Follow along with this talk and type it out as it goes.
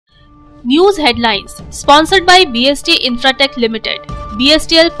News headlines sponsored by BST Infratech Limited.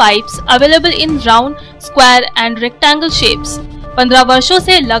 BSTL pipes available in round, square and rectangle shapes. 15 वर्षों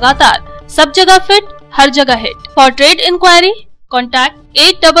से लगातार सब जगह fit, हर जगह hit. For trade inquiry, contact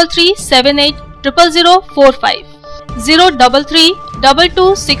 8337800045,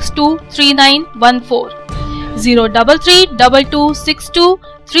 03322623914,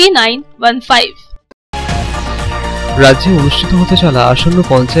 03322623915. রাজ্যে অনুষ্ঠিত হতে চলা আসন্ন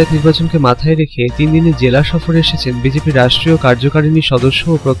পঞ্চায়েত নির্বাচনকে মাথায় রেখে 3 দিনের জেলা সফরে এসেছেন বিজেপির রাষ্ট্রীয় কার্যকারিণী সদস্য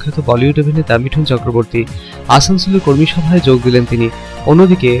ও প্রখ্যাত বলিউড অভিনেতা মিঠুন চক্রবর্তী। আসানসোলের কর্মী সভায় যোগ দিলেন তিনি।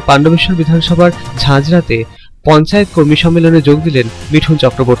 অন্যদিকে পাণ্ডবেশ্বর বিধানসভার ঝাঁঝরাতে পঞ্চায়েত কর্মী সম্মেলনে যোগ দিলেন মিঠুন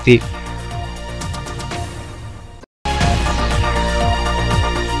চক্রবর্তী।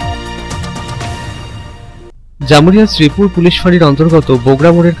 জামুরিয়া শ্রীপুর পুলিশ ফাঁড়ির অন্তর্গত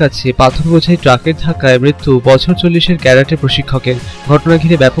বোগরা মোড়ের কাছে পাথর বোঝাই ট্রাকের ধাক্কায় মৃত্যু বছর 40-এর ক্যারাটে প্রশিক্ষকের। ঘটনা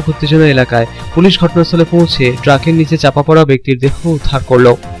ঘিরে ব্যাপক উত্তেজনা এলাকায়। পুলিশ ঘটনাস্থলে পৌঁছে ট্রাকের নিচে চাপা পড়া ব্যক্তির দেহ উদ্ধার করল।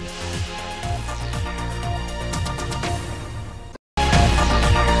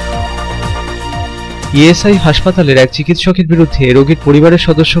 ইএসআই হাসপাতালের এক চিকিৎসকের বিরুদ্ধে রোগীর পরিবারের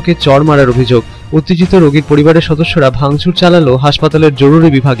সদস্যকে চড় মারার অভিযোগ। উত্তেজিত রোগীর পরিবারের সদস্যরা ভাঙচুর চালালো হাসপাতালের জরুরি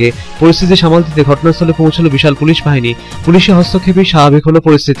বিভাগে। পরিস্থিতি সামাল দিতে ঘটনাস্থলে পৌঁছল বিশাল পুলিশ বাহিনী। পুলিশের হস্তক্ষেপেই স্বাভাবিক হলো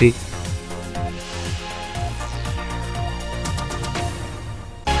পরিস্থিতি।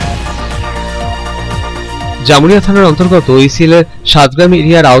 জামুরিয়া থানার অন্তর্গত ইসিএল এর 7 গ্রাম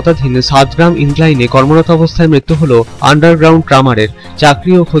এরিয়ার আওতাধীন 7 গ্রাম ইনক্লাইনে কর্মরত অবস্থায় মৃত্যু হল আন্ডারগ্রাউন্ড ট্রামারের।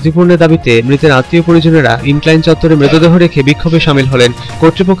 চাকরি ও ক্ষতিপূরণের দাবিতে মৃতের আত্মীয় পরিজনেরা ইনক্লাইন চত্বরে মৃতদেহ রেখে বিক্ষোভে সামিল হলেন।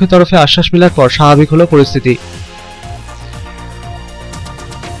 কর্তৃপক্ষের তরফে আশ্বাস মেলার পর স্বাভাবিক হল পরিস্থিতি।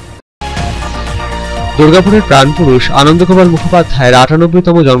 দুর্গাপুরের প্রাণপুরুষ আনন্দগোপাল মুখোপাধ্যায়ের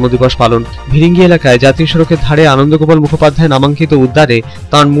 98তম জন্মদিবস পালন। ভিরিঙ্গি এলাকায় জাতীয় সড়কের ধারে আনন্দগোপাল মুখোপাধ্যায় নামাঙ্কিত উদ্যানে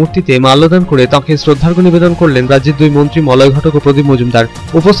তাঁর মূর্তিতে মাল্যদান করে তাঁকে শ্রদ্ধার্ঘ্য নিবেদন করলেন রাজ্যের 2 মন্ত্রী মলয় ঘটক ও প্রদীপ মজুমদার।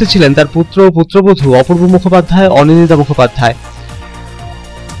 উপস্থিত ছিলেন তার পুত্র ও পুত্রবধূ অপূর্ব মুখোপাধ্যায়, অনিন্দিতা মুখোপাধ্যায়।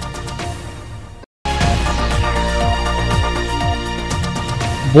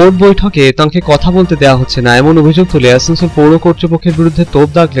 বোর্ড বৈঠকে তাঁকে কথা বলতে দেওয়া হচ্ছে না, এমন অভিযোগ তুলে আসানসোল পৌর কর্তৃপক্ষের বিরুদ্ধে তোপ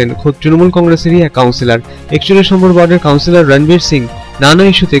দাগলেন খোদ তৃণমূল কংগ্রেসেরই এক কাউন্সিলর। 41 নম্বর ওয়ার্ডের কাউন্সিলর রণবীর সিং নানা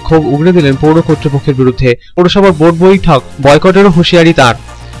ইস্যুতে ক্ষোভ উগড়ে দিলেন পৌর কর্তৃপক্ষের বিরুদ্ধে। পৌরসভার বোর্ড বৈঠক বয়কটেরও হুঁশিয়ারি তাঁর।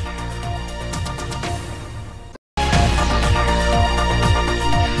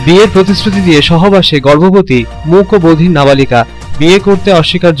 বিয়ের প্রতিশ্রুতি দিয়ে সহবাসে গর্ভবতী মূক ও বধির নাবালিকা, বিয়ে করতে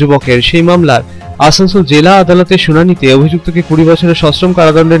অস্বীকার যুবকের, সেই মামলার আসানসোল জেলা আদালতের শুনানিতে অভিযুক্তকে 20 বছরের সশ্রম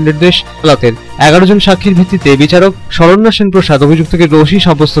কারাদণ্ডের নির্দেশ আদালতের। 11 জন সাক্ষীর ভিত্তিতে বিচারক শরণ্যা সেন প্রসাদ অভিযুক্তকে দোষী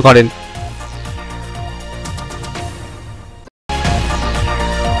সাব্যস্ত করেন।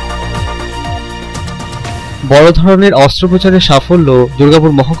 বড় ধরনের অস্ত্রোপচারের সাফল্য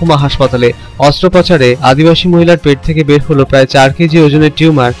দুর্গাপুর মহকুমা হাসপাতালে। অস্ত্রোপচারে আদিবাসী মহিলার পেট থেকে বের হলো প্রায় 4 কেজি ওজনের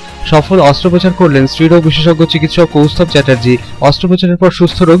টিউমার। সফল অস্ত্রোপচার করলেন স্ত্রীরোগ বিশেষজ্ঞ চিকিৎসক কৌস্তভ চ্যাটার্জি। অস্ত্রোপচারের পর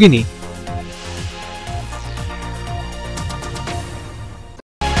সুস্থ রোগিনী।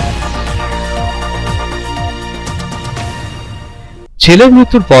 ছেলের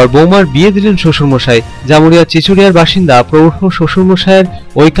মৃত্যুর পর বৌমার বিয়ে দিলেন শ্বশুরমশাই। জামুরিয়া চিচুড়িয়ার বাসিন্দা প্রৌঢ় শ্বশুরমশাইয়ের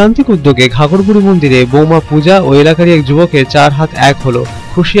ঐকান্তিক উদ্যোগে ঘাগরবুড়ি মন্দিরে বৌমা পূজা ও এলাকারই এক যুবকের 4 হাত 1 হলো।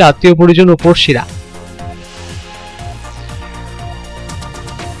 খুশি আত্মীয় পরিজন ও পড়শিরা।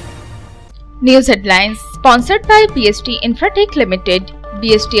 News headlines sponsored by BST Infratech Limited.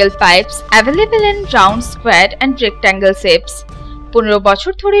 BSTL pipes available in round, square and rectangle shapes. 15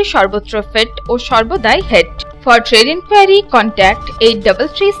 বছর ধরে সর্বত্র ফিট ও সর্বদাই hit. For trade inquiry, contact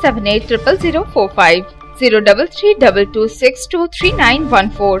 8337800045,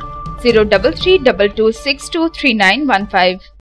 03322623914, 03322623915.